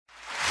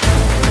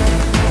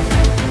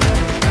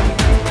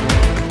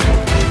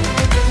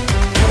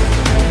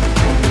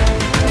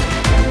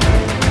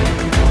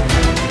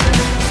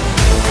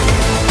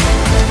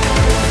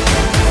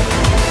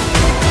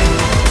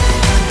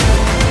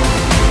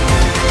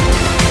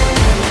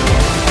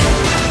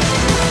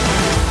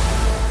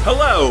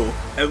Hello,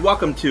 and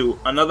welcome to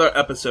another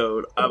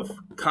episode of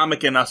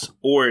Comic and Us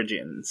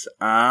Origins.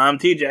 I'm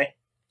TJ.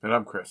 And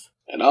I'm Chris.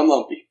 And I'm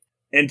Lumpy.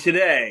 And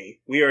today,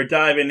 we are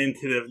diving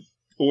into the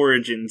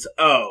origins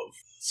of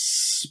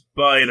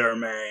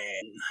Spider-Man.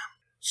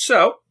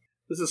 So,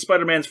 this is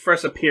Spider-Man's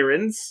first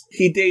appearance.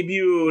 He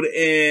debuted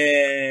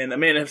in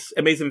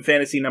Amazing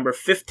Fantasy number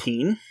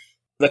 15.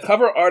 The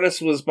cover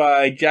artist was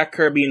by Jack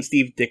Kirby and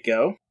Steve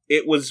Ditko.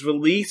 It was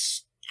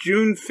released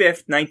June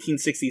 5th,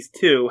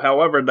 1962.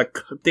 However, the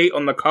date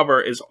on the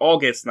cover is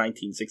August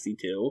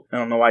 1962. I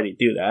don't know why they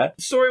do that.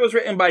 The story was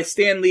written by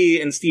Stan Lee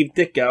and Steve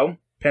Ditko.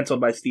 Penciled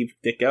by Steve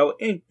Ditko.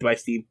 Inked by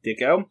Steve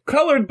Ditko.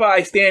 Colored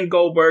by Stan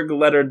Goldberg.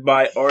 Lettered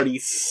by Artie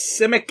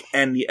Simic.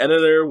 And the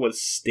editor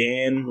was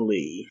Stan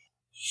Lee.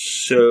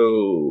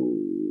 So...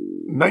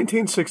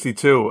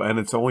 1962, and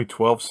it's only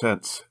 12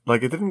 cents.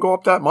 Like, it didn't go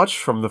up that much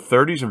from the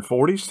 30s and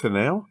 40s to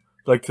now?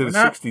 Like, to the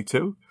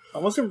 62? I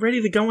wasn't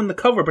ready to go in the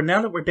cover, but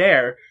now that we're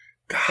there...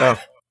 God.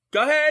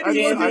 Go ahead,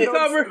 the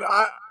cover.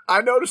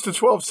 I noticed the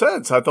 12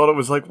 cents. I thought it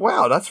was like,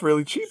 wow, that's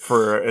really cheap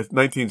for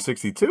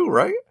 1962,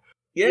 right?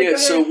 Yeah,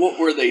 so what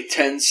were they,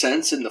 10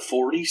 cents in the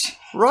 40s?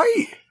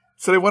 Right.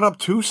 So they went up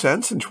 2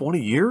 cents in 20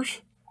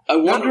 years? I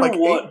wonder like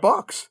what...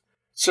 $8.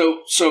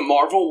 So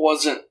Marvel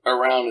wasn't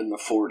around in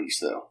the 40s,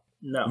 though.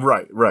 No.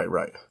 Right.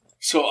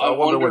 So I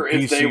wonder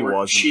if they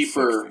were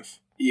cheaper.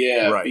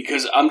 Yeah, right.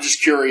 Because I'm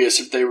just curious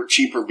if they were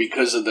cheaper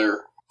because of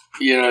their...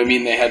 You know what I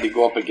mean? They had to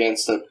go up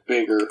against a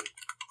bigger...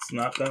 It's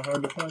not that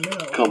hard to find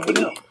out.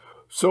 Company.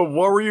 So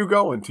where were you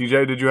going,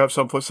 TJ? Did you have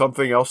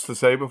something else to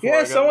say before?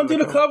 Yeah, someone do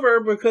the cover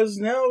because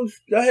now,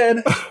 go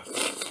ahead.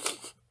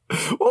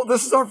 Well,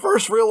 this is our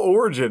first real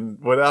origin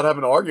without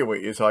having to argue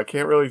with you, so I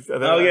can't really...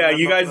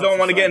 You guys don't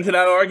want to get into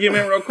that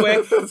argument real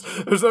quick?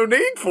 There's no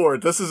need for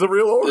it. This is a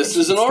real origin. This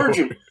is an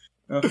origin.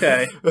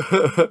 Okay.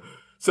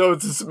 So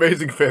it's this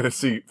Amazing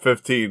Fantasy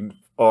 15,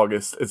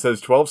 August. It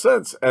says 12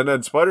 cents, and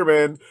then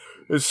Spider-Man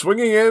is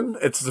swinging in.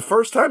 It's the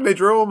first time they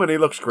drew him, and he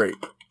looks great.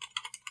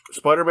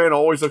 Spider-Man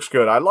always looks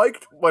good. I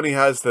liked when he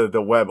has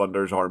the web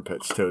under his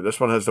armpits, too.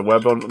 This one has the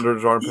web under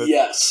his armpits.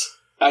 Yes,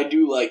 I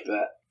do like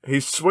that.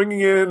 He's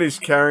swinging in. He's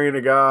carrying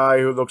a guy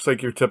who looks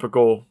like your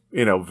typical,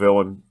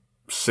 villain,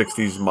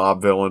 60s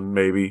mob villain,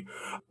 maybe.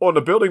 On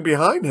the building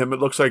behind him, it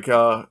looks like,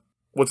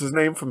 what's his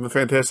name from the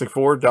Fantastic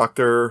Four?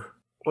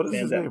 What is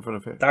his name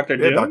from the Dr.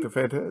 Doom?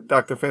 Yeah,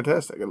 Dr.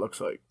 Fantastic, it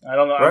looks like. I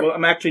don't know. Right?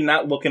 I'm actually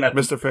not looking at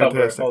Mr. the cover.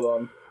 Fantastic. Hold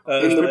on.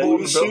 In the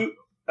blue suit?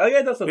 Oh,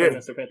 yeah, it does look like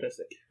Mr.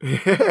 Fantastic.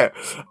 Yeah.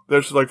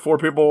 There's like 4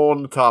 people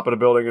on the top of the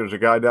building. There's a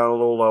guy down a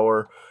little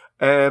lower.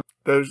 And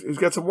he's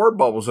got some word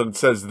bubbles. And it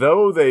says,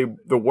 though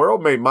the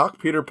world may mock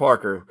Peter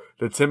Parker,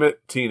 the timid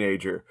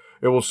teenager,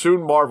 it will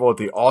soon marvel at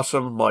the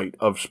awesome might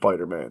of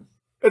Spider-Man.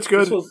 It's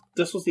good.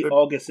 This was the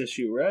August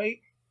issue, right?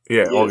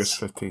 Yeah, Yes.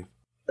 August 15th.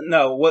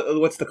 No,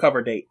 what's the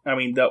cover date? I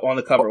mean, on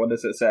the cover, what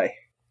does it say?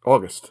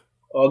 August.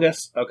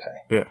 August? Okay.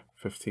 Yeah,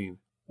 15.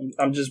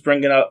 I'm just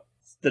bringing up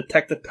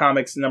Detective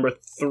Comics number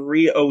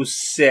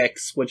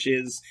 306, which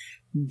is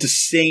the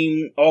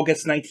same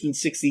August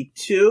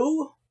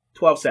 1962,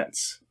 12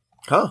 cents.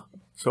 Huh.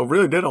 So it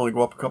really did only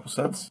go up a couple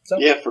cents. So,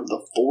 Yeah, from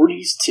the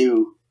 40s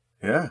to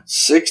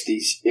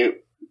 60s,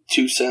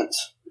 2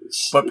 cents.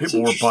 But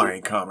people were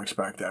buying comics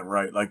back then,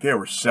 right? Like, they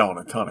were selling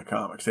a ton of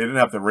comics. They didn't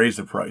have to raise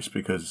the price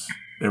because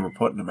they were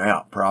putting them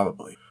out,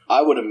 probably.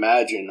 I would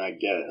imagine, I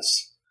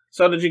guess.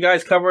 So did you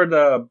guys cover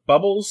the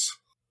bubbles?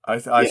 I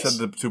said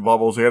the 2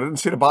 bubbles. I didn't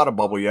see the bottom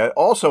bubble yet.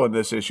 Also in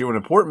this issue, an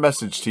important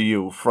message to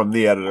you from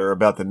the editor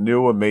about the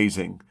new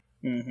Amazing.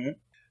 Mm-hmm.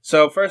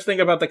 So first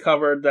thing about the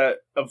cover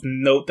of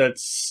note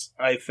that's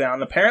I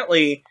found,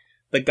 apparently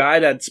the guy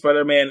that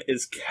Spider-Man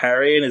is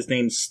carrying, his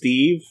name's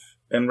Steve,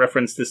 in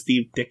reference to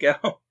Steve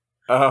Ditko.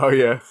 Oh,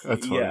 yeah.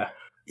 That's funny. Yeah.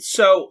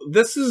 So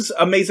this is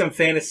Amazing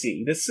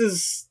Fantasy. This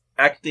is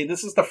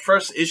the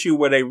first issue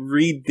where they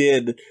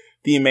redid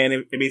the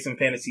Amazing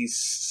Fantasy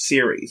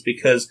series,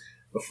 because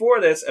before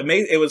this,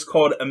 it was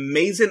called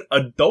Amazing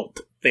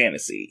Adult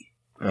Fantasy.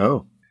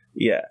 Oh.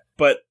 Yeah.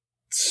 But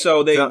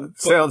so they...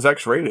 Sounds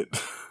X-rated.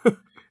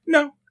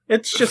 No.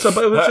 It's just it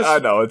was just... I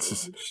know. It's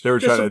just, they were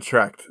trying to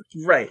attract.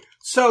 Right.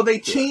 So they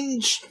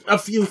changed a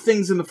few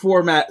things in the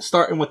format,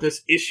 starting with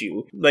this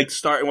issue. Like,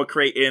 starting with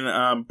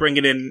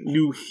bringing in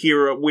new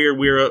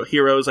weird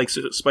heroes like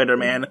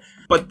Spider-Man.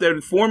 But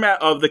the format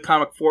of the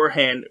comic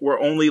beforehand were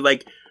only,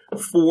 like,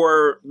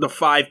 4 the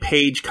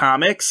 5-page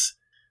comics.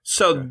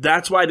 So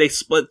that's why they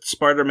split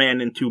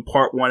Spider-Man into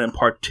part 1 and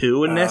part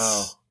 2 in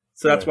this.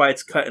 So that's why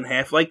it's cut in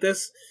half like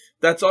this.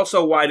 That's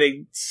also why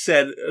they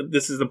said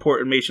this is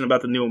important information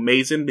about the new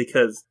Amazing,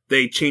 because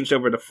they changed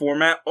over the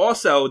format.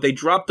 Also, they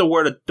dropped the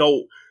word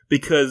adult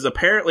because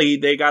apparently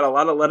they got a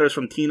lot of letters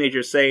from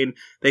teenagers saying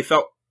they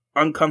felt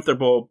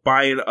uncomfortable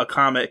buying a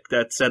comic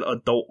that said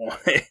adult on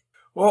it.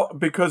 Well,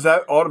 because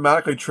that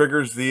automatically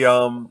triggers the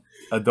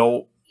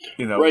adult,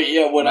 Right,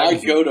 yeah, when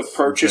I go to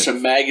purchase a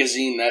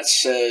magazine that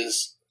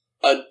says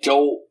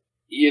adult,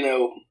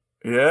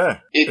 Yeah,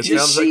 it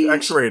just sounds like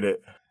X-rated.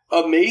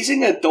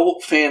 Amazing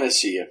Adult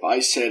Fantasy. If I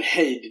said,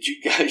 hey, did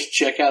you guys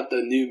check out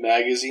the new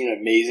magazine,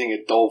 Amazing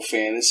Adult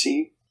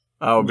Fantasy?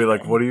 I would be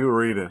like, what are you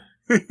reading?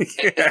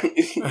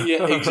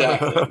 Yeah,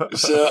 exactly.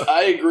 So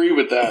I agree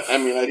with that. I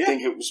mean, I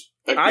think it was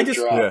a good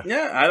drop.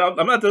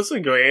 I'm not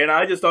disagreeing.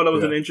 I just thought it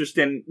was an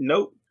interesting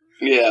note.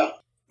 Yeah.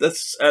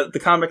 That's the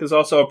comic is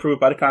also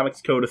approved by the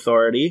Comics Code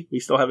Authority. We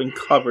still haven't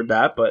covered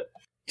that, but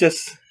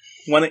just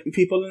wanted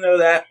people to know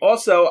that.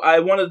 Also, I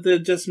wanted to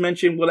just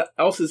mention what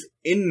else is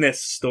in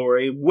this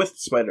story with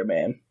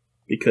Spider-Man.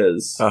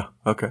 Because... Oh,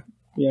 okay.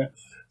 Yeah.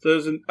 So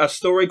there's a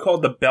story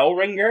called The Bell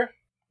Ringer,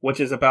 which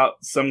is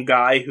about some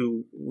guy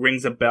who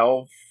rings a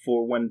bell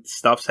for when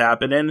stuff's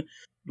happening,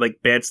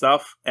 like bad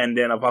stuff, and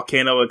then a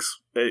volcano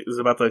is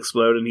about to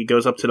explode, and he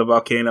goes up to the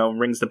volcano and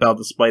rings the bell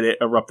despite it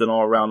erupting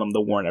all around him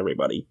to warn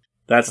everybody.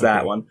 That's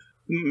that one.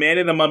 Man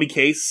in a Mummy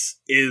Case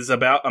is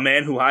about a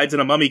man who hides in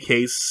a mummy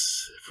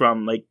case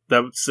from like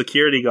the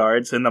security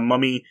guards, and the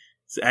mummy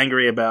is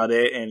angry about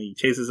it, and he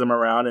chases him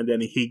around, and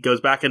then he goes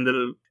back and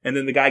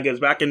then the guy goes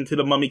back into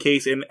the mummy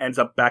case and ends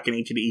up back in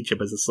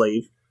Egypt as a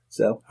slave.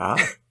 So,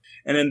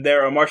 and then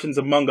there are Martians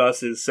Among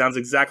Us. Sounds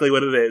exactly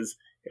what it is.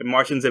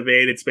 Martians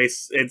invade. It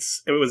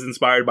was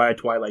inspired by a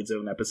Twilight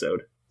Zone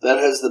episode. That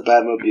has the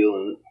Batmobile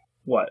in it.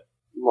 What?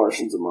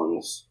 Martians Among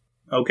Us.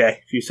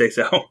 Okay, if you say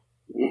so.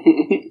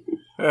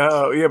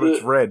 Oh, yeah, but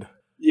it's red.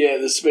 Yeah,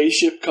 the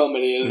spaceship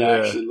coming in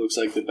actually looks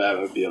like the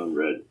Batmobile in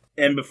red.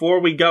 And before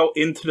we go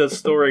into the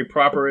story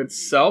proper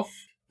itself,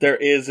 there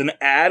is an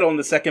ad on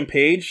the second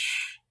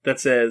page that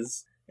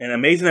says, an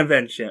amazing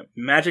invention,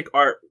 magic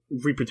art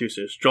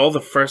reproducers. Draw the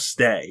first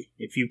day.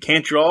 If you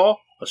can't draw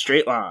a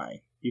straight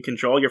line, you can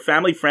draw your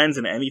family, friends,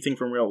 and anything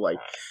from real life.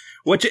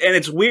 And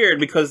it's weird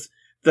because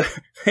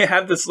they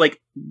have this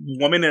like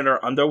woman in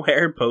her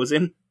underwear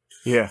posing.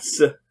 Yeah.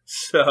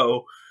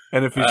 So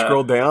and if you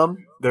scroll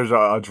down, there's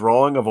a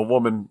drawing of a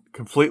woman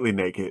completely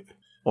naked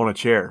on a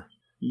chair.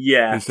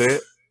 Yeah. You see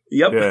it?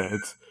 Yep. Yeah.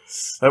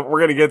 We're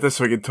going to get this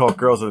so we can talk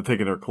girls that are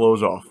taking their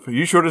clothes off. Are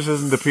you sure this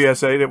isn't the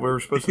PSA that we were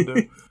supposed to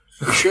do?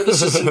 You sure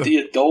this isn't the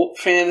adult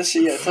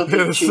fantasy? I thought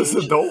this is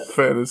the adult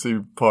fantasy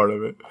part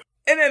of it.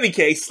 In any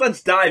case,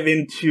 let's dive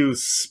into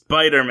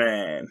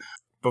Spider-Man.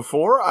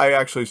 Before, I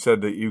actually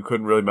said that you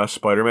couldn't really mess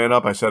Spider-Man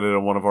up. I said it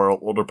on one of our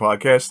older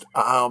podcasts.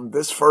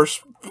 This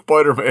first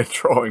Spider-Man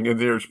drawing in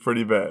here is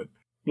pretty bad.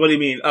 What do you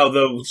mean? Oh,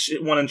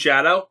 the one in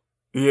shadow?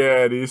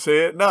 Yeah, do you see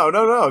it? No.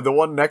 The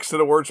one next to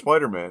the word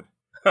Spider-Man.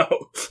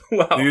 Oh,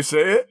 well. Do you see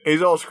it?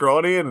 He's all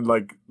scrawny and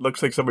like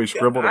looks like somebody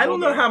scribbled it. I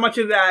don't know how much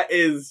of that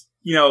is,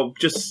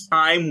 just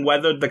time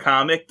weathered the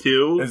comic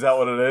too. Is that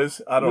what it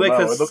is? I don't know.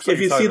 It looks like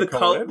if you see the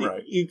color,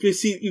 right. you can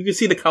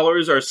see the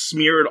colors are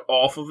smeared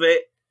off of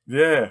it.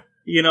 Yeah.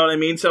 You know what I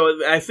mean?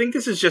 So I think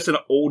this is just an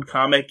old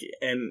comic,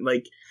 and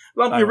like,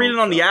 Lumpy, you're reading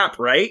on the app,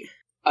 right?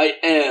 I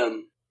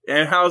am.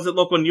 And how does it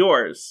look on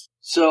yours?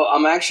 So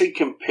I'm actually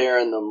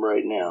comparing them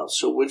right now.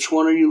 So which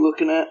one are you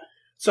looking at?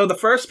 So the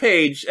first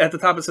page at the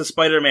top it says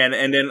Spider-Man,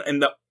 and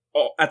then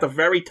at the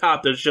very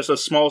top there's just a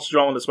small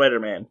drawing of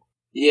Spider-Man.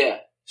 Yeah.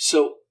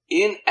 So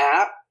in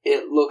app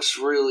it looks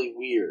really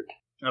weird.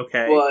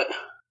 Okay. But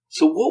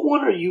so what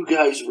one are you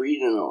guys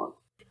reading on?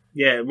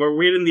 Yeah, we're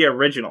reading the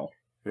original.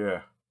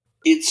 Yeah.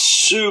 It's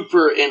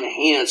super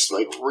enhanced,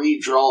 like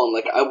redrawn.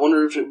 Like I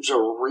wonder if it was a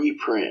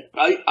reprint.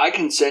 I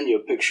can send you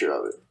a picture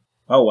of it.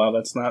 Oh wow,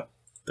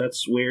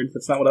 that's weird.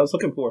 That's not what I was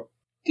looking for.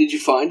 Did you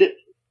find it?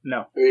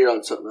 No. Or you're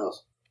on something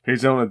else?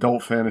 He's on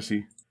adult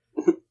fantasy.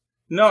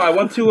 No, I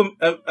want to.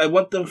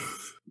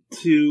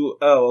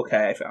 Oh,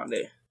 okay, I found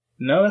it.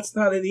 No, that's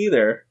not it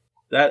either.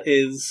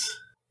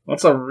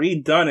 What's a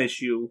redone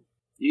issue?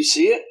 You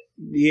see it?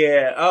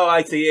 Yeah. Oh,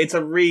 I see. It's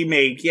a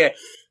remake. Yeah.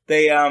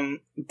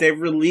 They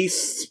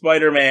released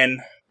Spider-Man.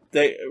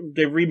 They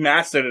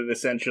remastered it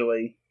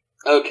essentially.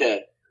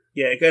 Okay.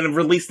 Yeah, kind of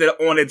released it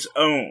on its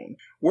own.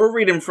 We're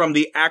reading from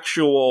the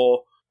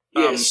actual.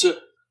 Yeah.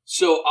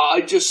 So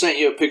I just sent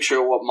you a picture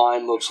of what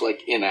mine looks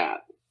like in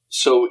app.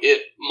 So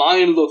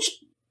mine looks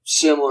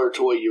similar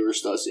to what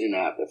yours does in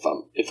app.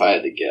 If I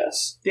had to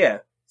guess. Yeah.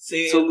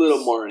 See, it's a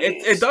little more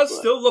enhanced. It does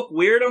still look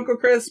weird, Uncle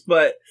Chris,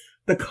 but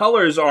the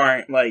colors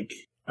aren't like.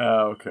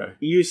 Oh, okay.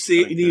 Do you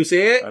see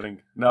it?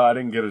 I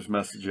didn't get his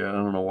message yet. I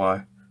don't know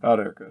why. Oh,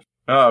 there it goes.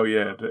 Oh,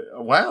 yeah.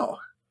 Wow.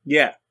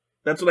 Yeah,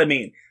 that's what I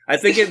mean. I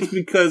think it's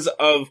because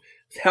of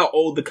how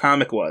old the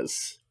comic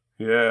was.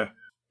 Yeah.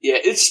 Yeah,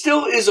 it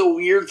still is a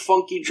weird,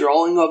 funky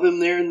drawing of him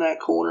there in that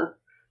corner.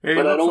 Yeah,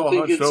 but I don't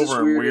think it's as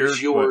weird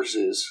as yours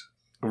is.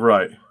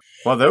 Right.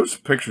 Well, those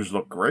pictures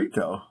look great,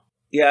 though.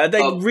 Yeah,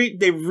 they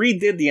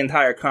redid the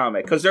entire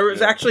comic. Because there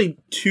was actually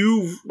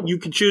two, you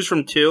could choose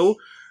from two.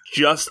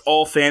 Just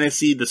All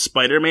Fantasy, the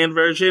Spider-Man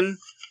version,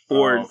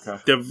 or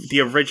the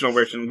original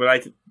version. But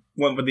I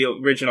went with the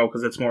original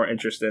because it's more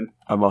interesting.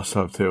 I must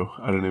have, too.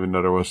 I didn't even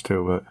know there was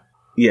two, but...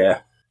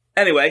 Yeah.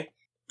 Anyway,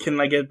 can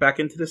I get back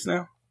into this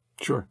now?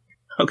 Sure.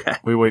 Okay.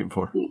 What are you waiting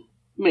for?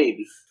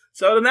 Maybe.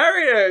 So the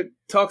narrator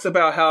talks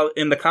about how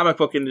in the comic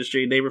book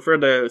industry, they refer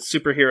to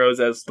superheroes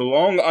as the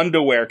long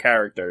underwear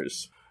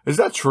characters. Is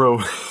that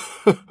true?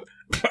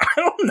 I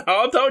don't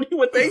know. I'm telling you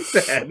what they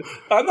said.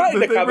 I'm not in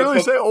the Did they comic really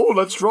book. say, "Oh,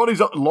 let's draw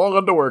these long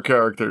underwear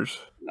characters"?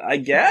 I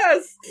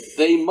guess.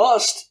 They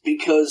must,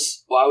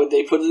 because why would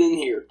they put it in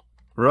here?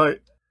 Right.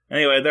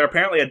 Anyway, they're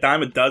apparently a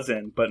dime a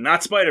dozen, but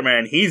not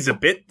Spider-Man. He's a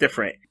bit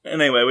different.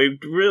 Anyway, we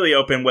really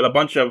open with a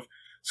bunch of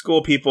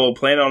school people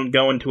planning on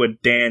going to a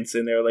dance,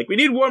 and they're like, we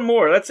need one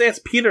more. Let's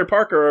ask Peter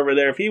Parker over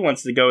there if he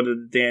wants to go to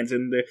the dance.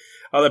 And the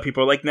other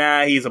people are like,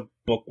 nah, he's a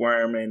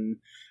bookworm and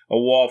a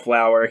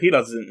wallflower. He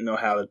doesn't know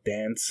how to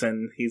dance,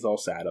 and he's all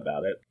sad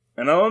about it.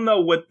 And I don't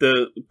know what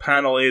the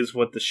panel is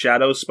with the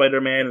Shadow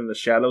Spider-Man and the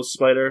Shadow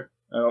Spider.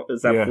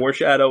 Is that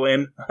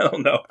foreshadowing? I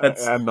don't know.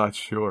 I'm not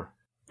sure.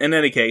 In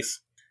any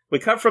case, we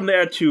cut from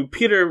there to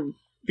Peter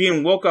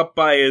being woke up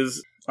by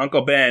his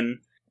Uncle Ben,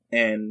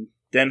 and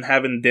then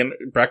having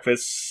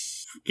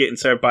breakfast, getting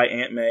served by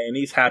Aunt May, and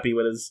he's happy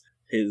with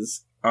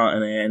his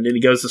aunt, and then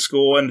he goes to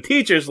school, and the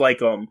teachers like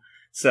him,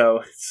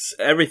 so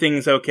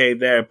everything's okay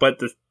there. But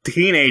the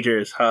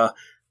teenagers,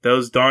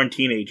 those darn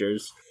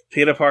teenagers.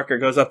 Peter Parker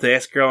goes up to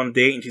ask a girl on a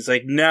date, and she's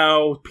like,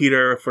 no,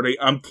 Peter, for the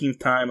umpteenth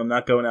time, I'm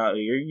not going out.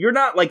 You're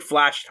not like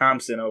Flash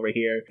Thompson over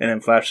here. And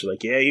then Flash is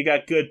like, yeah, you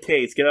got good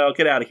taste. Get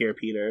out of here,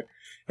 Peter.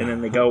 And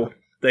then they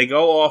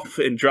go off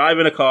and drive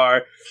in a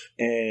car,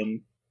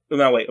 and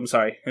no, wait, I'm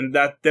sorry. And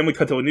then we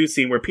cut to a new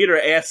scene where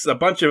Peter asks a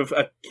bunch of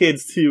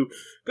kids to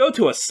go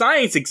to a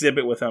science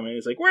exhibit with him, and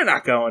he's like, we're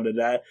not going to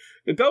that.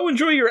 Go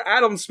enjoy your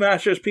atom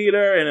smashers,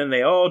 Peter. And then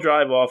they all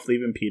drive off,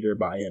 leaving Peter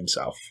by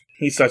himself.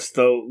 He starts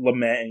to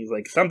lament, and he's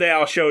like, someday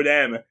I'll show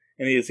them.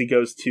 And as he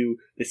goes to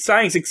the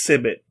science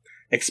exhibit,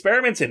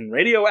 experiments in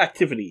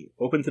radioactivity,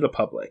 open to the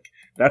public.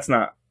 That's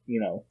not,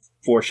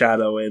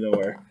 foreshadowing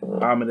or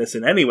ominous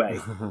in any way.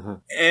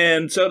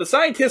 And so the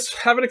scientists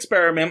have an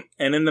experiment,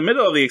 and in the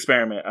middle of the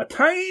experiment, a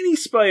tiny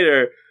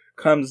spider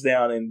comes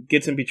down and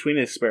gets in between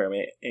the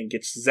experiment and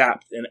gets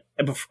zapped.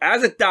 And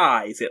as it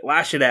dies, it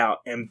lashes out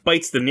and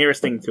bites the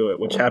nearest thing to it,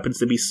 which happens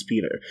to be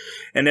Peter.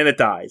 And then it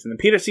dies. And then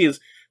Peter sees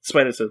the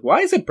spider and says, why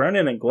is it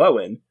burning and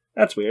glowing?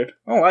 That's weird.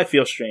 Oh, I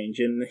feel strange.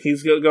 And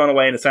he's going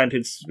away, and the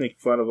scientists make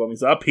fun of him.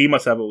 He's up. He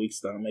must have a weak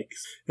stomach.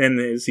 And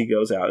as he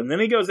goes out. And then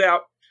he goes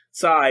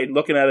outside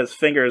looking at his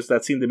fingers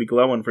that seem to be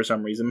glowing for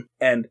some reason.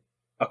 And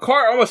a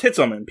car almost hits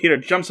him, and Peter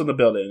jumps on the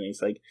building. And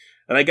he's like,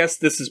 and I guess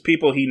this is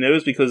people he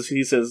knows, because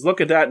he says,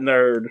 look at that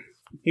nerd.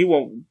 He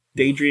won't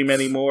daydream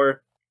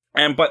anymore.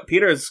 But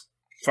Peter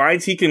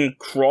finds he can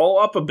crawl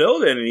up a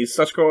building, and he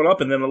starts crawling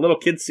up, and then a little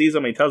kid sees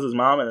him, and he tells his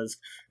mom, and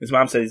his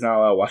mom says he's not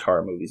allowed to watch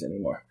horror movies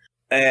anymore.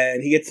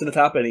 And he gets to the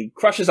top, and he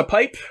crushes a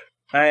pipe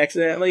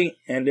accidentally,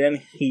 and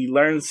then he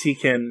learns he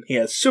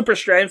has super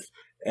strength,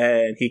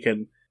 and he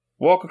can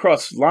walk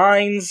across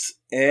lines,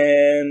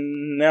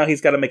 and now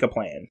he's got to make a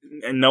plan.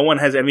 And no one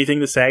has anything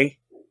to say.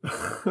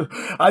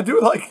 I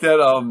do like that.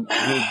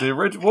 The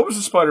original. What was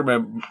the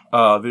Spider-Man?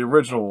 The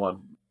original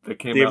one that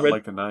came out in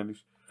like the 90s.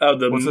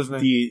 Oh, what's his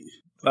name? The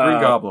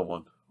Green Goblin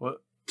one. What?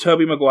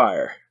 Tobey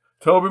Maguire.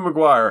 Tobey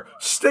Maguire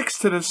sticks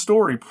to this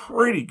story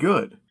pretty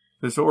good.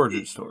 This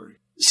origin story.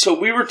 So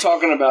we were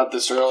talking about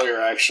this earlier,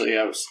 actually.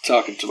 I was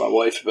talking to my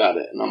wife about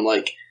it, and I'm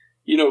like,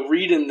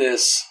 reading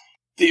this,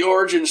 the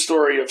origin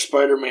story of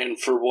Spider-Man,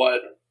 for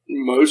what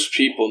most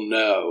people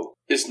know,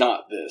 is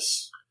not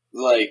this.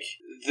 Like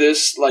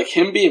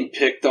him being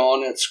picked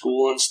on at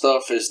school and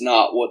stuff is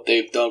not what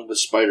they've done with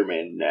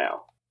Spider-Man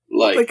now.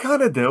 Like, they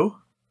kind of do.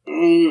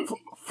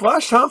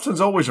 Flash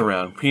Thompson's always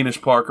around. Penis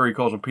Parker, he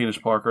calls him Penis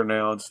Parker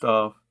now and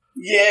stuff.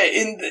 Yeah,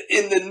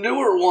 in the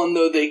newer one,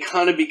 though, they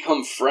kind of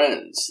become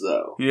friends,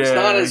 though. Yeah, it's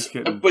not as,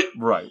 but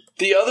right.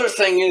 The other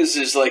thing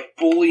is like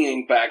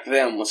bullying back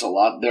then was a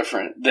lot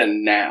different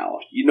than now.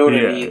 You know what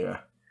I mean?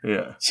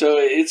 Yeah. So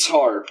it's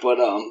hard, but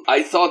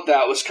I thought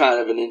that was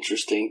kind of an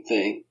interesting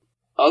thing.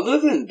 Other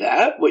than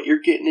that, what you're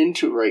getting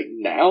into right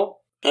now,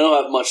 I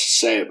don't have much to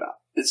say about.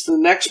 It's the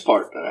next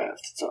part that I have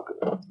to talk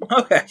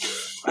about. Okay.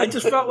 I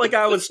just felt like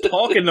I was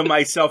talking to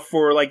myself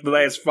for like the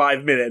last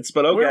 5 minutes,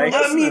 but okay.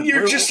 I mean,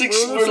 you're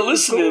we're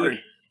listening.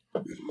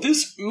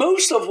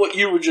 Most of what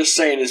you were just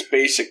saying is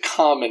basic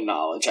common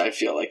knowledge, I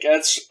feel like.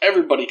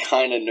 Everybody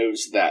kind of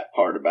knows that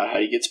part about how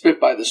he gets bit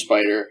by the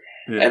spider,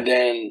 and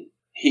then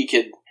he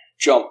could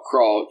jump,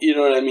 crawl. You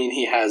know what I mean?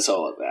 He has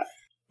all of that.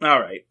 All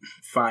right,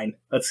 fine.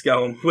 Let's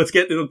go. Let's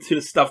get into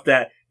the stuff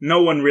that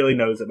no one really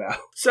knows about.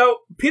 So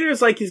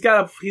Peter's like, he's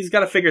got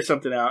to figure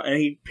something out, and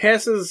he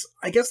passes.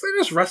 I guess they're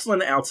just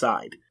wrestling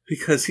outside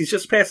because he's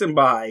just passing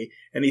by,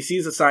 and he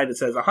sees a sign that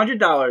says $100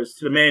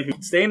 to the man who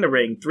can stay in the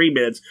ring 3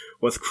 minutes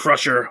with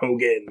Crusher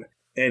Hogan,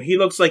 and he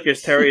looks like your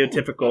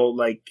stereotypical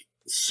like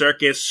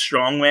circus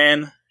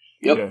strongman.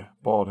 Yep. Yeah,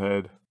 bald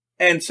head.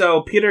 And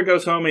so Peter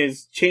goes home and he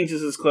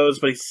changes his clothes,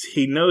 but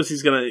he knows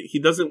he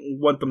doesn't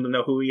want them to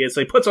know who he is.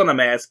 So he puts on a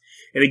mask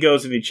and he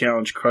goes and he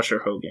challenges Crusher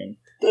Hogan.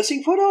 Does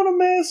he put on a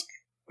mask?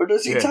 Or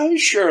does he tie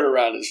his shirt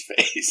around his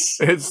face?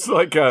 It's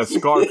like a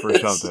scarf or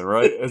something,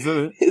 right?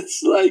 Isn't it?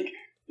 It's like,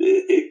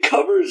 it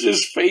covers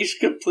his face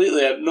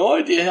completely. I have no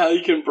idea how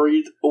he can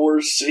breathe or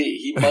see.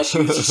 He must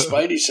use his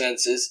spidey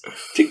senses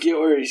to get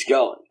where he's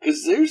going.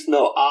 Because there's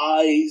no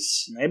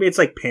eyes. Maybe it's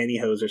like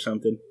pantyhose or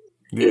something.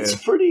 Yeah. It's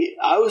pretty.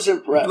 I was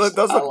impressed. It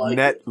does look like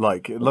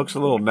net-like. It looks a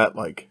little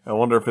net-like. I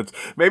wonder if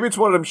maybe it's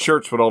one of them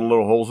shirts with all the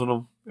little holes in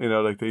them,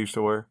 like they used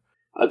to wear.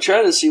 I'm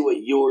trying to see what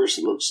yours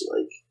looks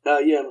like.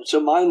 Yeah, so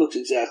mine looks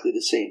exactly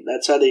the same.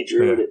 That's how they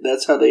drew it.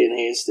 That's how they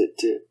enhanced it,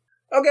 too.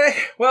 Okay,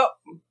 well,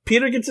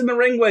 Peter gets in the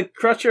ring with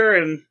Crusher,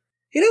 and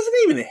he doesn't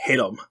even hit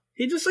him.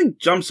 He just,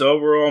 jumps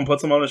over him,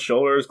 puts him on his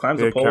shoulders, climbs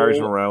the pole. Carries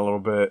him around a little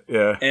bit,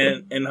 yeah.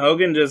 And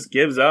Hogan just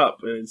gives up,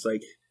 and it's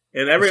like...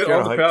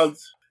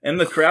 And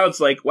the crowd's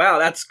like, wow,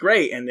 that's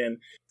great. And then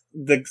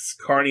the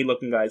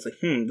carny-looking guy's like,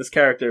 this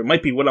character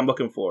might be what I'm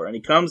looking for. And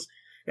he comes,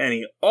 and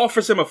he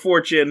offers him a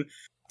fortune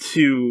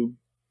to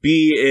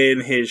be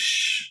in his...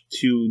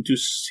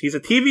 He's a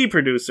TV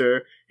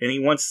producer, and he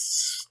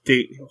wants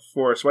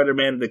for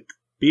Spider-Man to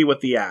be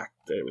with the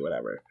act, or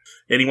whatever.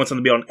 And he wants him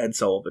to be on Ed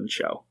Sullivan's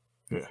show.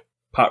 Yeah.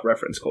 Pop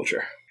reference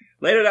culture.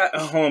 Later that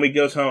home, he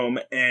goes home,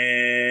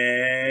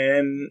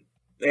 and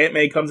Aunt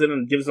May comes in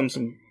and gives him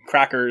some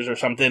crackers or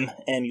something,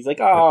 and he's like,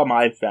 oh,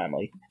 my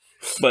family.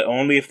 But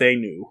only if they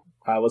knew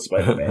I was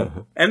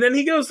Spider-Man. And then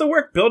he goes to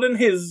work building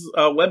his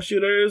web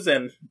shooters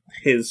and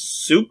his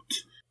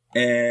suit,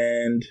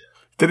 and...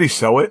 Did he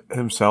sew it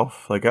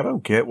himself? I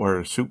don't get where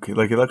a suit... it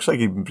looks like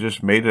he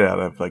just made it out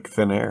of,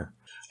 thin air.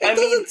 I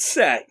mean,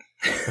 say...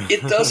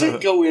 It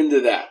doesn't go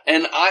into that.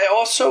 And I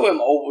also am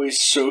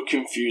always so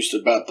confused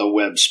about the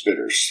web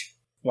spitters.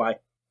 Why?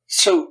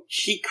 So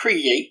he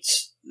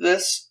creates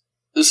this?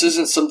 This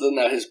isn't something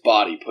that his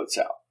body puts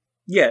out.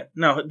 Yeah,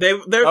 no,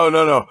 they're... Oh,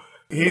 no.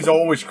 He's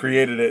always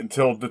created it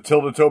until the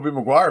Tobey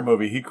Maguire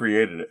movie. He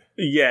created it.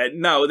 Yeah,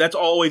 no, that's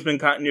always been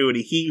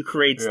continuity. He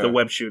creates the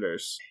web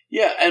shooters.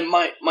 Yeah, and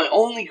my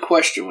only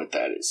question with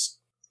that is,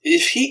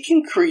 if he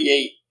can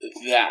create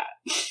that...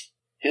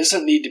 He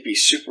doesn't need to be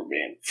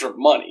Superman for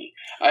money.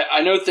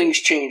 I know things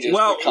change as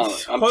they come.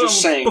 I'm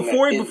just saying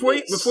before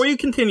you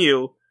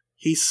continue,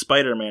 he's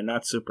Spider-Man,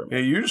 not Superman.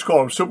 Yeah, you just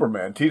call him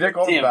Superman. TJ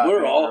called him Batman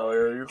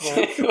earlier. You call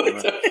him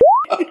Superman.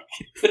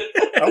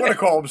 I'm going to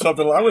call him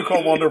something. I'm going to call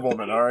him Wonder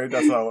Woman. All right,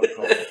 that's what I want to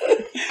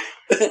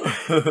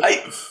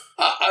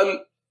call him.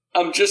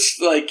 I'm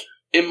just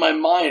in my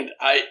mind.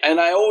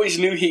 I always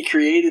knew he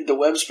created the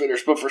web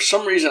spitters, but for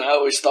some reason I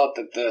always thought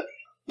that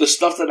the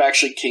stuff that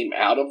actually came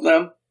out of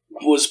them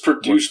was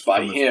produced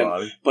by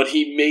him, but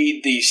he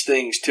made these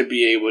things to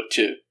be able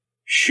to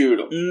shoot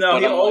them. No,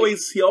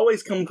 he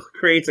always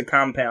creates a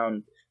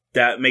compound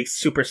that makes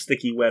super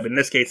sticky web. In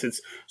this case, it's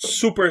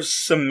super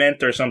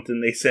cement or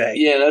something, they say.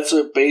 Yeah, that's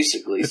what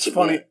basically. It's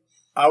funny.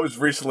 I was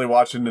recently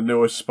watching the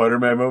newest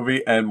Spider-Man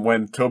movie, and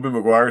when Tobey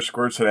Maguire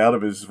squirts it out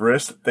of his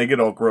wrist, they get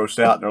all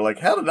grossed out, and they're like,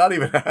 how did that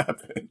even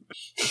happen?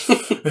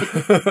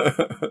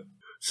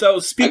 So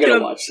I gotta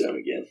watch them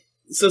again.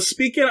 So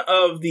speaking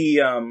of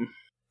the...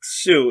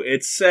 suit,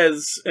 it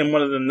says in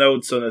one of the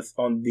notes on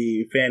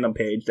the fandom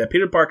page that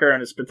Peter Parker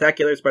on his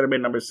Spectacular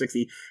Spider-Man number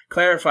 60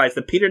 clarifies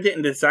that Peter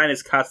didn't design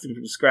his costume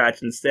from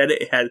scratch. Instead,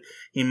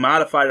 he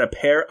modified a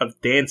pair of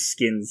dance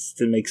skins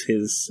to make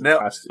his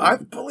costume. I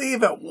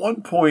believe at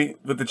one point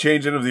with the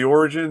changing of the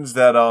origins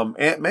that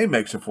Aunt May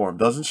makes it for him,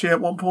 doesn't she?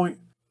 At one point.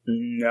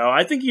 No,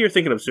 I think you're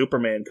thinking of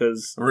Superman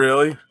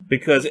Really?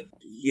 Because.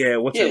 Yeah,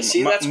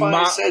 that's why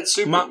I said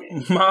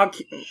Superman.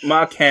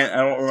 Ma Kent,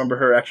 I don't remember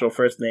her actual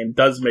first name,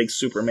 does make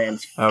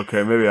Superman's...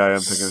 Okay, maybe I am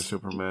thinking of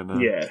Superman now.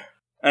 Yeah.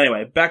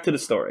 Anyway, back to the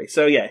story.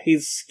 So yeah,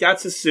 he's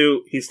got his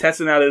suit, he's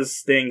testing out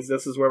his things,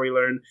 this is where we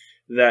learn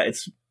that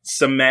it's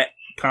cement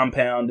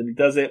compound, and he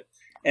does it.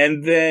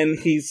 And then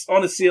he's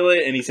on to seal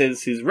it, and he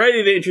says he's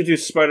ready to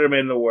introduce Spider-Man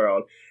in the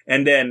world.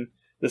 And then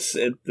this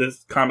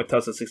comic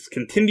tells us it's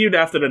continued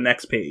after the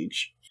next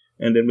page.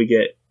 And then we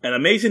get an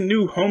amazing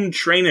new home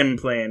training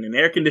plan in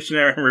air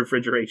conditioner and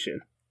refrigeration.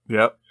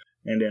 Yep.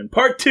 And then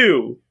part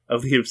 2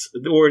 of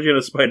the origin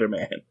of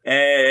Spider-Man.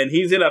 And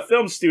he's in a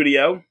film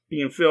studio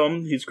being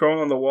filmed. He's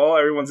crawling on the wall.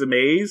 Everyone's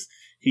amazed.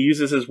 He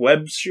uses his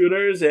web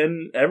shooters,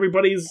 and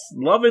everybody's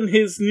loving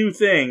his new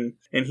thing.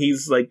 And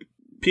he's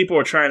people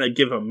are trying to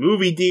give him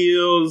movie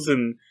deals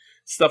and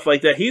stuff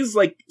like that. He's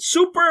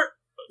super,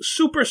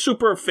 super,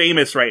 super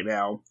famous right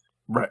now.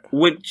 Right.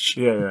 Which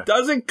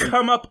doesn't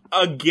come up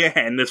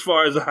again, as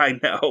far as I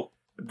know.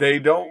 They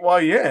don't. Well,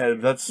 yeah,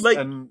 that's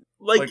I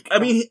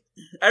mean,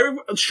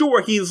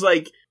 sure, he's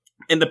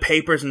in the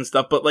papers and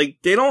stuff, but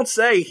they don't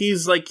say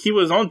he's he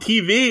was on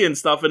TV and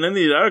stuff in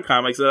any of the other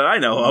comics that I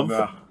know of.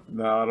 No,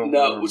 I don't.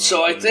 No,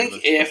 so I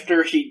think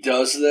after he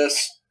does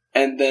this,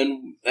 and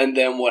then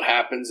what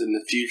happens in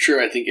the future,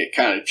 I think it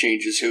kind of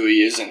changes who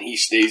he is, and he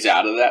stays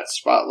out of that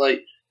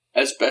spotlight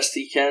as best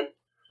he can.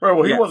 Right,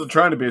 well, he wasn't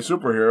trying to be a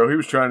superhero. He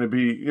was trying to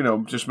be,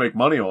 just make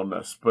money on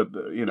this. But,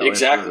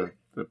 exactly.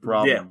 The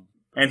problem. Yeah.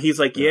 And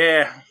he's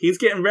he's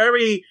getting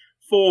very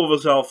full of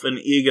himself and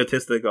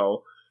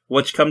egotistical,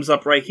 which comes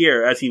up right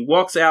here as he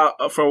walks out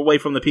away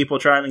from the people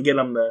trying to get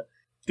him to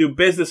do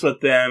business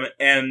with them.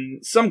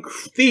 And some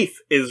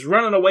thief is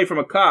running away from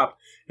a cop,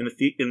 and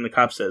the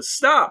cop says,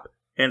 stop.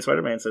 And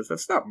Spider-Man says,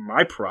 that's not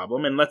my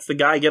problem, and lets the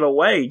guy get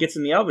away. He gets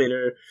in the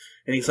elevator,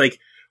 and he's like,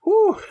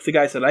 whew. The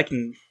guy said,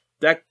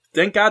 that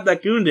thank God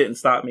that goon didn't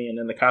stop me. And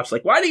then the cop's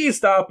like, why did you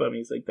stop him?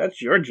 He's like,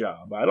 that's your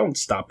job. I don't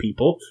stop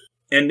people.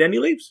 And then he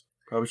leaves.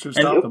 Probably should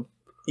have stopped him.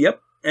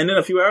 Yep. And then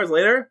a few hours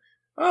later,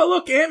 oh,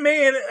 look, Aunt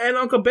May and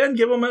Uncle Ben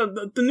give him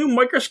the new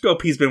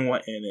microscope he's been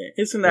wanting.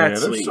 Isn't that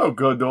sweet? They're so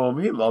good to him.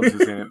 He loves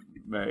his Aunt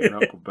May and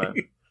Uncle Ben.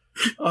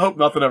 I hope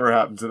nothing ever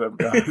happens to them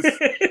guys.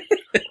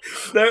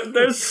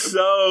 They're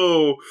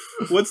so,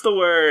 what's the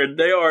word?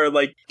 They are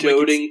like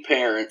doting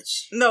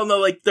parents. No,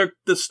 like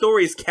the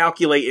story's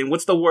calculating.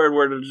 What's the word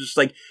where they're just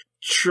like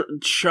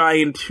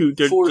trying to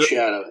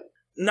foreshadowing.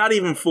 Not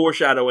even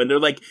foreshadowing.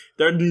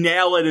 They're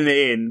nailing it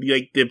in.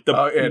 Like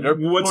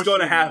what's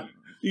going to happen.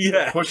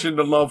 Yeah, pushing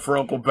the love for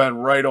Uncle Ben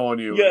right on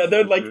you. Yeah,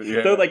 they're like,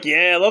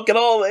 yeah, look at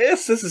all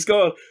this. This is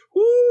going,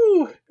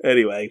 woo.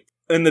 Anyway,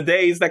 in the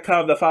days that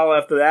follow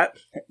after that,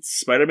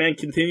 Spider-Man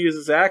continues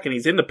his act, and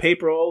he's in the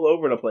paper all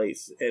over the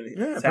place.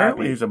 And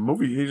apparently he's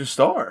a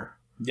star.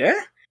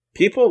 Yeah,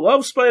 people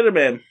love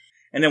Spider-Man.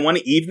 And then one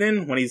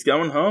evening, when he's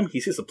going home, he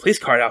sees a police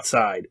car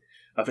outside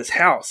of his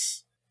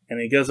house, and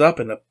he goes up,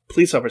 and the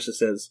police officer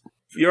says,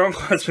 "Your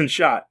uncle has been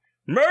shot,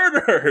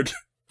 murdered."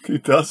 He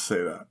does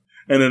say that,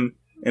 and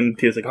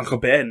Peter's like, "Uncle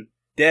Ben,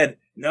 dead?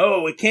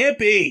 No, it can't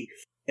be."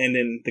 And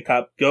then the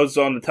cop goes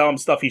on to tell him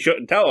stuff he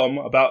shouldn't tell him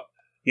about,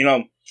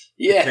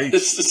 Yeah,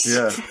 this is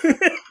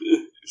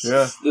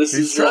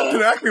he's trapped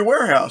in Acme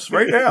Warehouse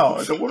right now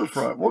at the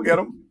waterfront. We'll get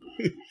him.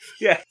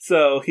 Yeah,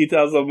 so he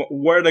tells him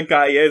where the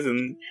guy is,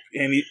 and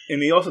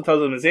he also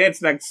tells him his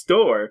aunt's next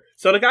door.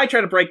 So the guy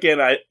tried to break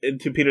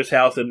into Peter's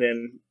house, and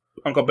then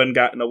Uncle Ben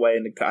got in the way,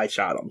 and the guy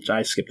shot him. So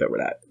I skipped over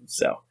that.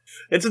 So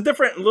it's a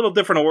little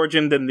different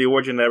origin than the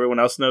origin that everyone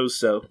else knows.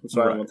 So that's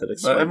why I wanted to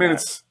explain. But, I mean,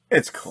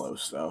 it's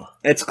close though.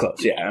 It's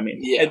close. Yeah, I mean,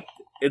 yeah.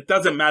 It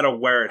doesn't matter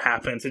where it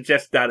happens. It's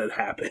just that it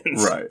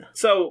happens. Right.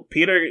 So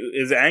Peter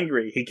is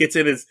angry. He puts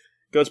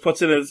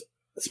in his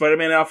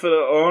Spider-Man outfit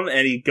on,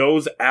 and he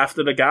goes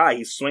after the guy.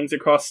 He swings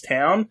across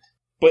town,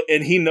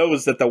 and he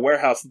knows that the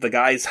warehouse that the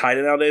guy's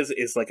hiding out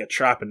is like a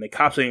trap, and the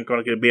cops ain't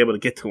going to be able to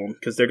get to him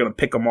because they're going to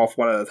pick him off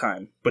one at a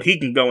time. But he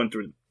can go in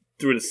through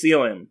the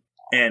ceiling,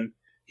 and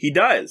he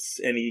does,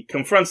 and he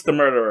confronts the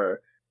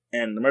murderer,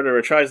 and the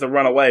murderer tries to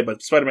run away,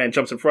 but Spider-Man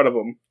jumps in front of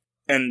him,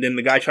 and then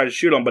the guy tries to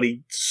shoot him, but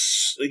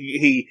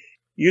he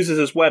uses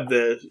his web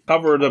to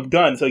cover the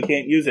gun so he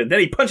can't use it. Then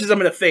he punches him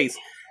in the face,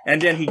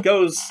 and then he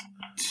goes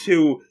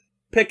to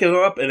pick him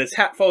up, and his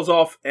hat falls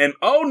off, and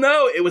oh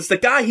no, it was the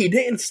guy he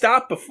didn't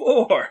stop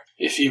before.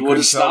 If he would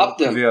have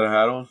stopped him. He had a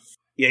hat on?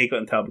 Yeah, he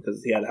couldn't tell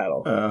because he had a hat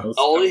on.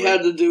 All he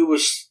had to do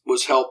was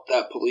help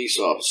that police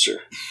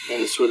officer,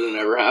 and this would have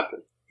never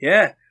happened.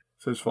 Yeah.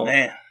 It's his fault.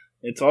 Man,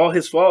 it's all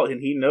his fault,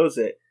 and he knows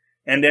it.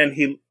 And then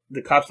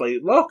the cops like,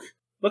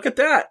 look at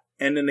that.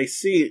 And then they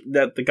see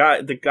that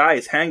the guy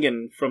is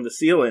hanging from the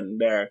ceiling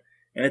there,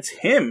 and it's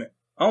him.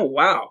 Oh,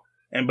 wow.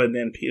 But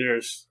then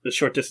Peter's a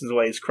short distance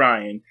away is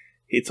crying.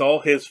 It's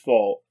all his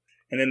fault.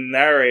 And then the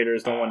narrator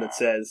is the one that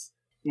says,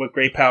 with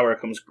great power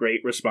comes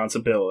great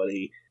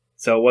responsibility.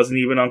 So it wasn't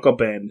even Uncle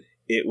Ben.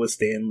 It was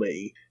Stan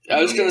Lee.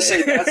 I was going to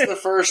say, that's the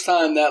first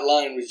time that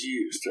line was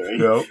used,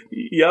 right?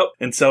 Yep.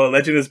 And so a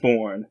legend is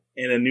born,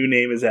 and a new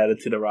name is added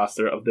to the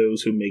roster of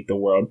those who make the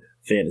world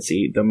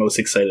fantasy the most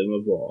exciting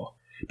of all.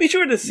 Be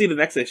sure to see the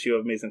next issue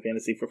of Amazing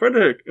Fantasy for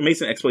further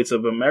amazing exploits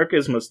of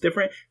America's most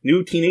different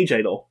new teenage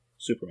idol,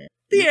 Superman.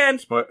 The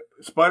end.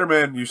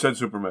 Spider-Man, you said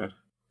Superman.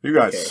 You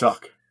guys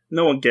suck.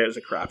 No one gives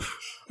a crap.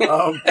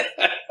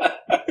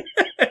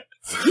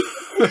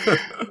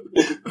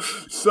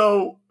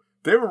 So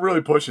they were really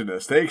pushing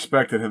this. They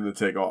expected him to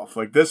take off.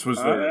 Like this was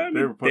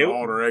they were putting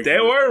all their eggs. They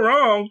weren't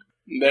wrong.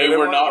 They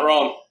were not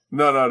wrong.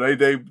 No,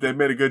 they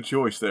made a good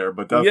choice there.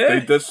 But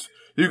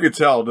you could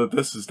tell that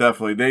this is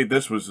definitely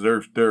this was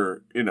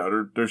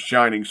their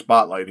shining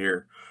spotlight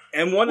here.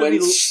 And one of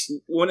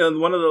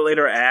the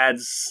later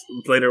ads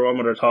later on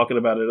when they're talking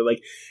about it,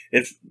 like,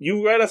 if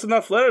you write us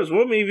enough letters,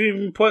 we'll maybe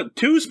even put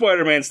 2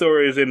 Spider-Man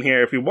stories in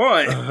here if you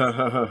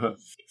want.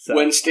 So.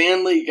 When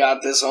Stan Lee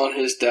got this on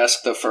his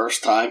desk the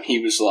first time, he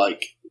was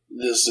like,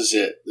 "This is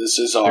it. This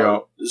is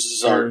our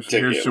ticket.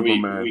 Here's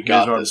Superman. We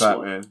got here's our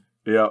Batman."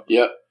 One.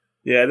 Yep.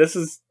 Yeah,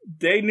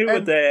 they knew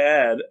what they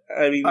had.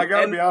 I mean, I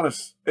gotta be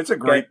honest, it's a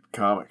great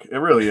comic. It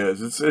really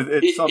is. It's something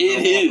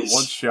it is.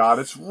 One shot.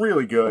 It's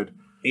really good.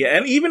 Yeah,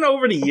 and even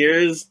over the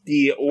years,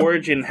 the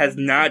origin has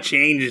not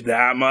changed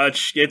that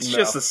much. It's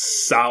just a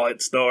solid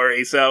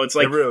story. So it's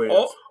like really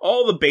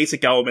all the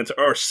basic elements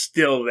are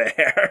still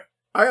there.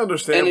 I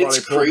understand why they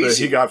pulled the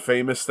he got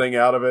famous thing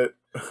out of it.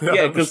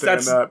 Yeah, because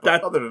that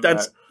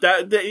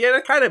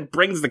kind of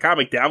brings the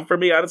comic down for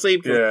me,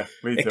 honestly. Yeah,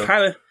 me too. It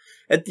kind of.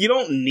 You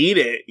don't need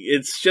it.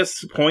 It's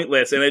just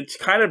pointless, and it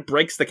kind of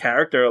breaks the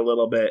character a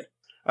little bit.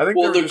 I think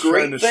the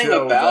great thing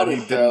about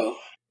it, though,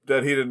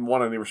 that he didn't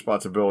want any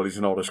responsibilities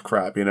and all this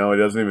crap. You know, he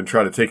doesn't even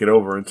try to take it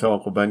over until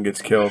Uncle Ben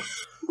gets killed.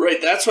 Right.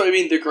 That's what I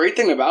mean. The great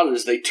thing about it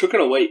is they took it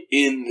away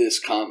in this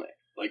comic.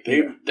 Like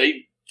they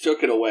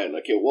took it away.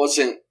 Like it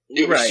wasn't.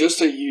 It was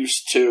just a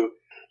use to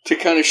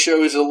kind of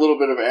show his a little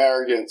bit of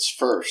arrogance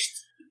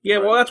first. Yeah,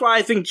 well, that's why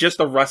I think just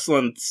the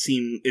wrestling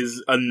scene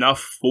is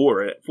enough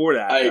for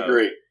that. I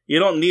agree. You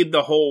don't need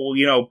the whole,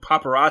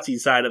 paparazzi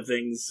side of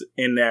things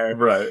in there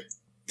Right.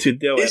 to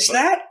do it. Is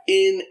that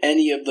in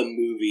any of the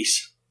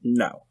movies?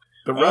 No.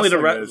 The only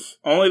wrestling is.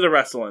 Only the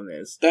wrestling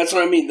is. That's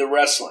what I mean, the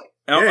wrestling.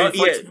 Yeah, he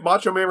fights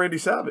Macho Man Randy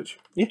Savage.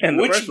 Yeah, and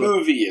Which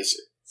movie is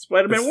it?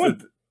 Spider-Man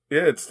 1.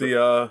 It's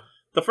the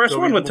first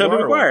one with Tobey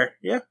Maguire.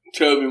 Yeah.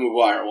 Tobey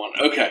Maguire one.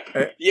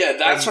 Okay. Yeah,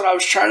 that's what I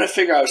was trying to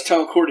figure out. I was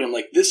telling Courtney, I'm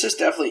like, this is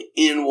definitely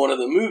in one of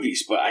the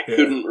movies, but I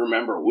couldn't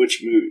remember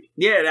which movie.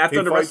 Yeah, and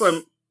after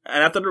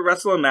the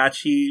wrestling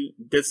match,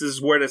 this is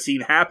where the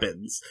scene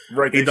happens.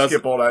 Right, they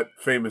skip all that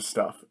famous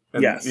stuff.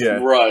 And, yes. Yeah.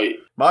 Right.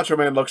 Macho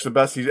Man looks the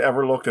best he's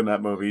ever looked in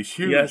that movie. He's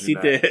huge. Yes, he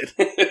did.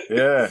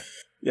 Yeah.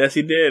 Yes,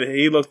 he did.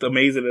 He looked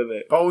amazing in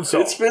it.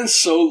 Bonesaw. It's been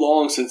so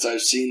long since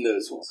I've seen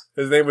those ones.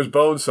 His name was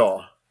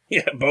Bonesaw.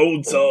 Yeah,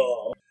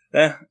 Bonesaw.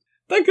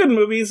 They're good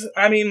movies.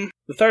 I mean,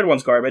 the third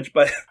one's garbage,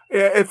 but...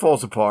 Yeah, it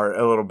falls apart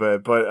a little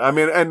bit. But, I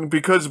mean, and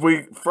because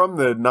from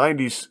the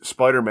 90s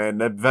Spider-Man,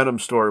 that Venom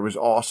story was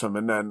awesome.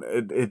 And then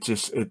it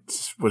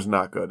was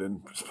not good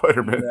in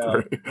Spider-Man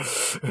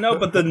 3. No,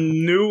 but the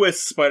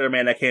newest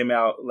Spider-Man that came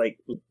out, like,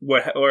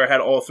 where it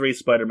had all three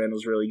Spider-Man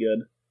was really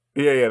good.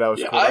 Yeah, that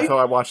was cool. I thought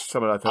I watched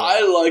some of that.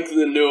 I like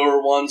the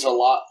newer ones a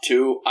lot,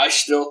 too. I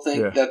still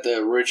think that the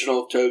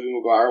original Tobey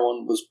Maguire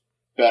one was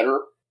better.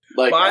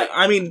 Like,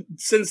 I mean,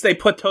 since they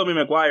put Tobey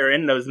Maguire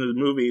in those new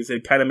movies,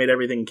 it kind of made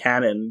everything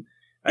canon.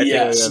 I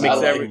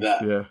like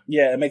that.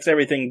 Yeah, it makes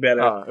everything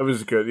better. It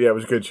was good. Yeah, it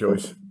was a good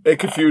choice. It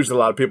confused a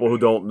lot of people who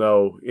don't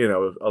know,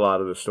 a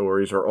lot of the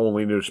stories or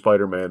only knew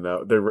Spider-Man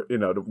now. They were,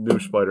 the new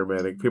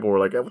Spider-Man. People were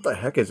like, what the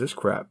heck is this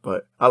crap?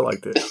 But I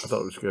liked it. I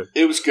thought it was good.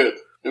 It was good.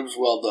 It was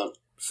well done.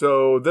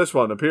 So this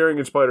one, appearing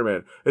in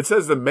Spider-Man. It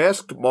says the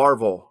Masked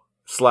Marvel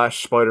 /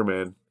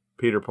 Spider-Man,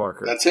 Peter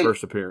Parker. That's him.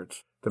 First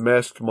appearance. The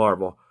Masked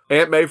Marvel.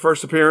 Aunt May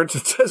first appearance.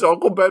 It says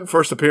Uncle Ben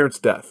first appearance,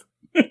 death.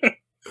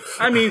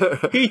 I mean,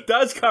 he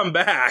does come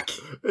back.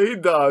 He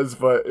does,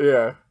 but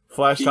yeah.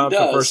 Flash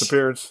Thompson first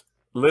appearance.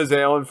 Liz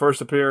Allen first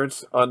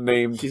appearance,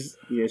 unnamed. She's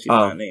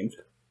not named.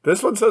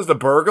 This one says the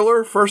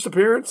Burglar first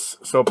appearance.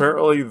 So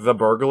apparently the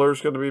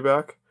Burglar's going to be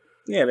back.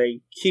 Yeah, they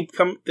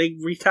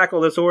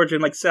retackle this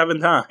origin like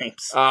 7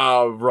 times.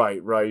 Oh,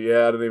 right.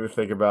 Yeah, I didn't even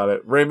think about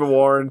it. Raymond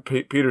Warren,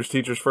 Peter's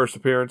teacher's first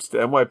appearance, the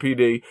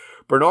NYPD.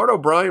 Bernard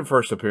O'Brien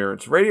first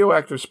appearance.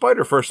 Radioactive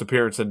Spider first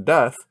appearance and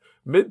death.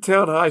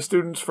 Midtown High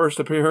students first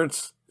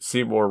appearance.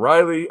 Seymour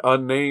Riley,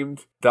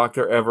 unnamed.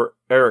 Dr.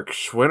 Eric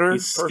Schwinner. He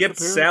skipped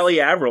Sally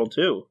Averill,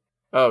 too.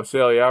 Oh,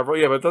 Sally Averill.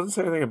 Yeah, but it doesn't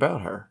say anything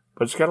about her.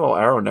 But it's got a little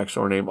arrow next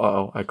to her name.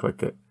 Uh-oh, I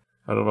clicked it.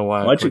 I don't know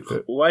why I clicked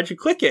it. Why'd you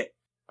click it?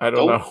 I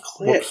don't know.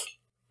 Whoops.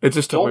 It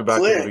just took me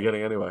back to the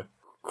beginning anyway.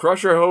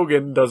 Crusher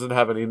Hogan doesn't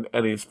have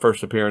any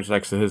first appearance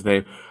next to his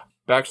name.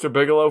 Baxter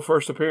Bigelow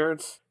first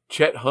appearance.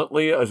 Chet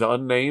Huntley is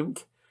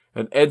unnamed.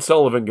 And Ed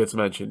Sullivan gets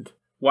mentioned.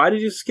 Why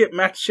did you skip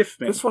Max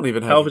Schiffman? This one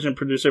even has television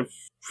producer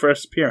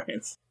first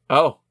appearance.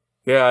 Oh,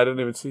 yeah, I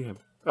didn't even see him.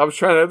 I was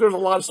trying to... There's a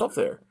lot of stuff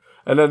there.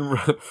 And then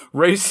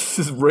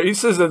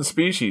races and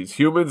species.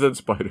 Humans and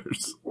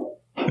spiders.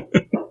 Do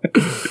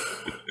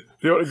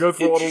you want to go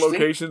through all the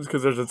locations?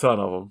 Because there's a ton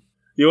of them.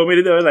 You want me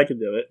to do it? I can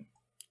do it.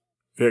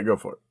 Yeah, go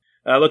for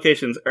it.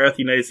 Locations: Earth,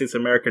 United States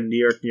of America,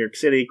 New York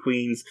City,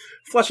 Queens,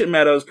 Flushing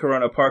Meadows,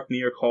 Corona Park, New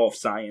York Hall of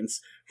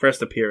Science,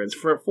 first appearance.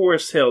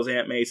 Forest Hills,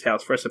 Aunt May's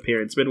house, first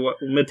appearance.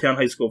 Midtown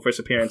High School, first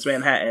appearance.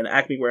 Manhattan,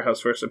 Acme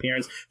Warehouse, first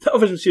appearance.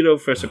 Television Studio,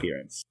 first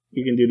appearance.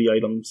 You can do the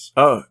items.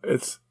 Oh,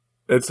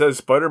 it says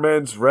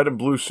Spider-Man's red and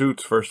blue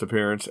suits, first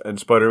appearance, and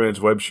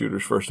Spider-Man's web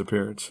shooters, first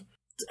appearance.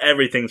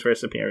 Everything's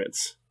first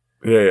appearance.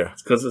 Yeah.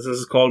 Because this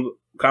is called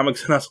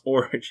Comics and Us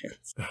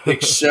Origins.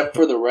 Except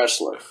for the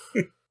wrestler.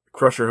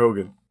 Crusher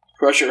Hogan.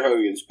 Crusher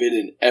Hogan's been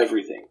in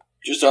everything.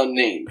 Just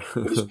unnamed,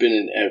 but he's been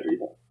in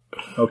everything.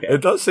 Okay.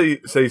 It does say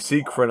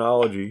see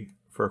chronology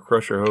for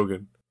Crusher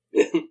Hogan.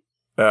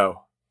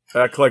 Oh.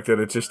 I clicked it.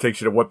 It just takes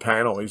you to what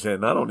panel he's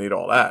in. I don't need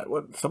all that.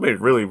 Somebody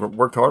really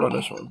worked hard on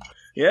this one.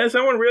 Yeah,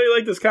 someone really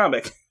liked this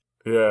comic.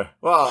 Yeah.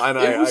 Well, and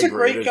I was a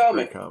agree. great comic. It is a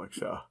great comic,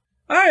 so.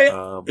 All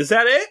right. Is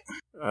that it?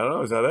 I don't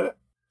know. Is that it?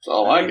 That's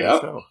all I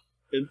got. So. All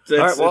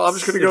right. Well, I'm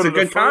just going to go to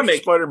the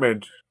first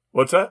Spider-Man.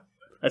 What's that?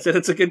 I said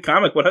it's a good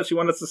comic. What else you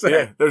want us to say?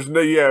 Yeah, there's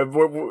no. Yeah,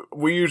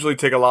 we usually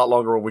take a lot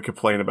longer when we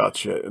complain about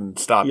shit and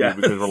stop you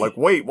because we're like,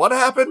 wait, what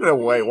happened? No,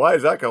 wait, why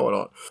is that going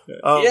on?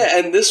 Yeah,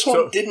 and this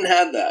one didn't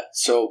have that,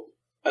 so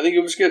I think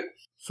it was good.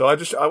 So I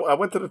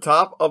went to the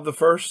top of the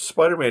first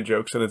Spider-Man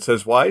jokes, and it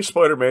says, "Why is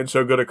Spider-Man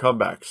so good at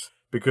comebacks?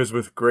 Because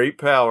with great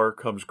power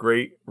comes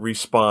great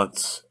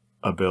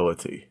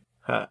responsibility."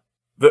 Huh.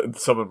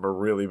 Some of them are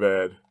really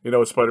bad. You know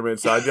what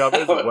Spider-Man's side job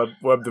is?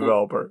 Web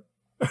developer.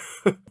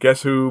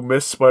 Guess who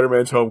missed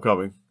Spider-Man's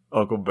homecoming?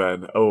 Uncle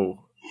Ben.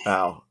 Oh,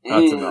 ow.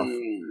 That's enough.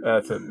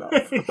 That's enough.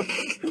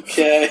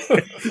 Okay.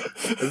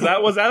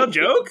 Was that a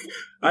joke?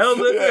 I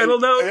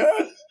don't know.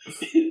 Yeah.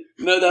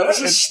 No, that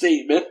was a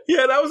statement.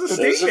 Yeah, that was a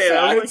statement.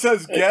 It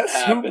says,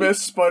 guess who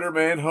missed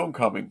Spider-Man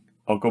homecoming?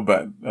 Uncle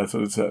Ben. That's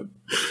what it said.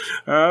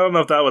 I don't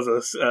know if that was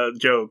a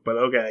joke, but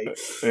okay.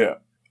 Yeah.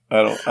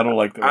 I don't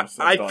like the rest.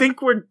 I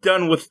think we're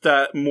done with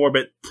that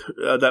morbid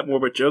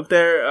joke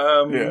there.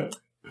 Yeah.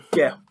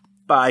 Yeah.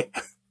 Bye.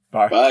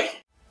 Bye. Bye.